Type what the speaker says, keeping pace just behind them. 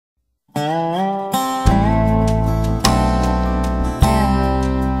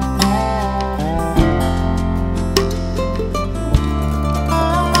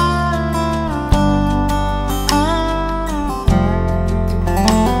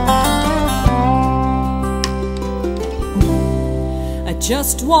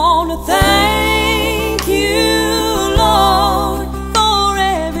just want to thank you, Lord, for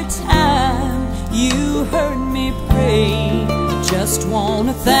every time you heard me pray. Just want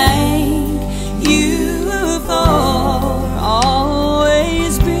to thank you for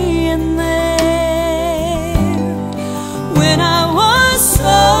always being there. When I was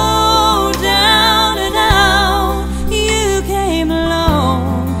so down and out, you came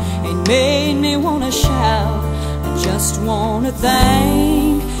along and made me want to shout. I just want to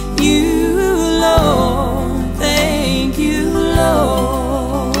thank you, Lord. Thank you,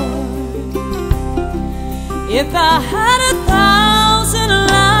 Lord. If I had 1,000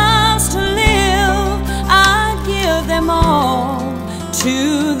 lives to live, I'd give them all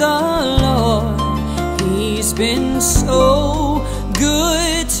to the Lord. He's been so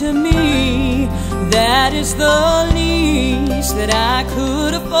good to me. That is the least that I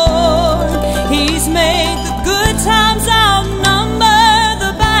could afford. He's made the good times outnumber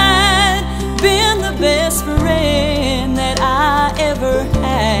the bad, been the best friend that I ever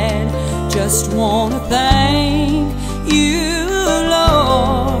had. Just want to thank you,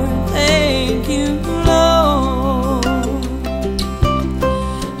 Lord. Thank you, Lord.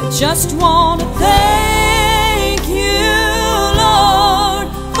 I just want to thank you, Lord,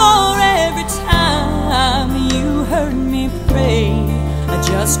 for every time you heard me pray. I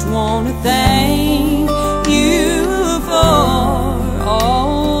just want to thank you for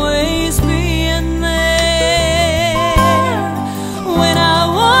always being there. When I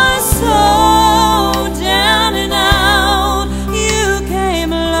was so down and out, you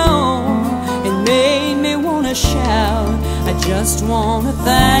came along and made me want to shout. I just want to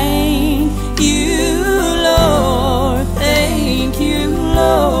thank you, Lord. Thank you,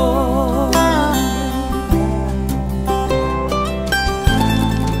 Lord.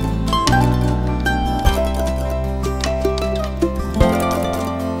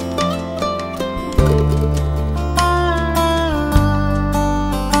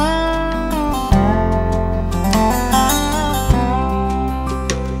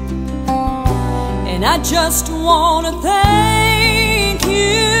 And I just want to thank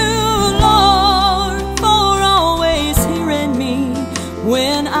you, Lord, for always hearing me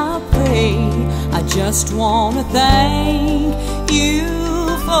when I pray. I just want to thank you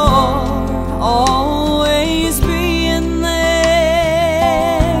for always being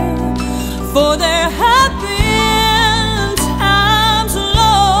there. For there have been times,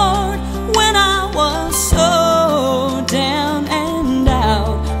 Lord, when I was so down and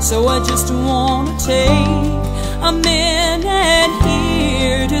out. So I just want to take a minute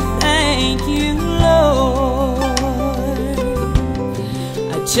here to thank you, Lord.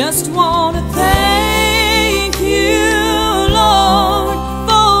 I just want to thank you, Lord,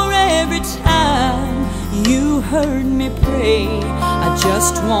 for every time you heard me pray. I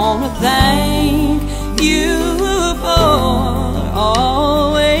just want to thank you for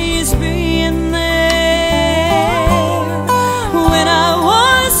always being there. When I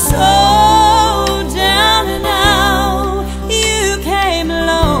was so down and out, you came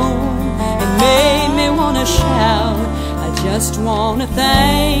along and made me want to shout. I just want to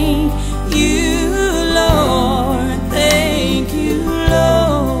thank you, Lord. Thank you,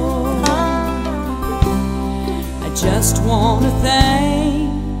 Lord. I just want to thank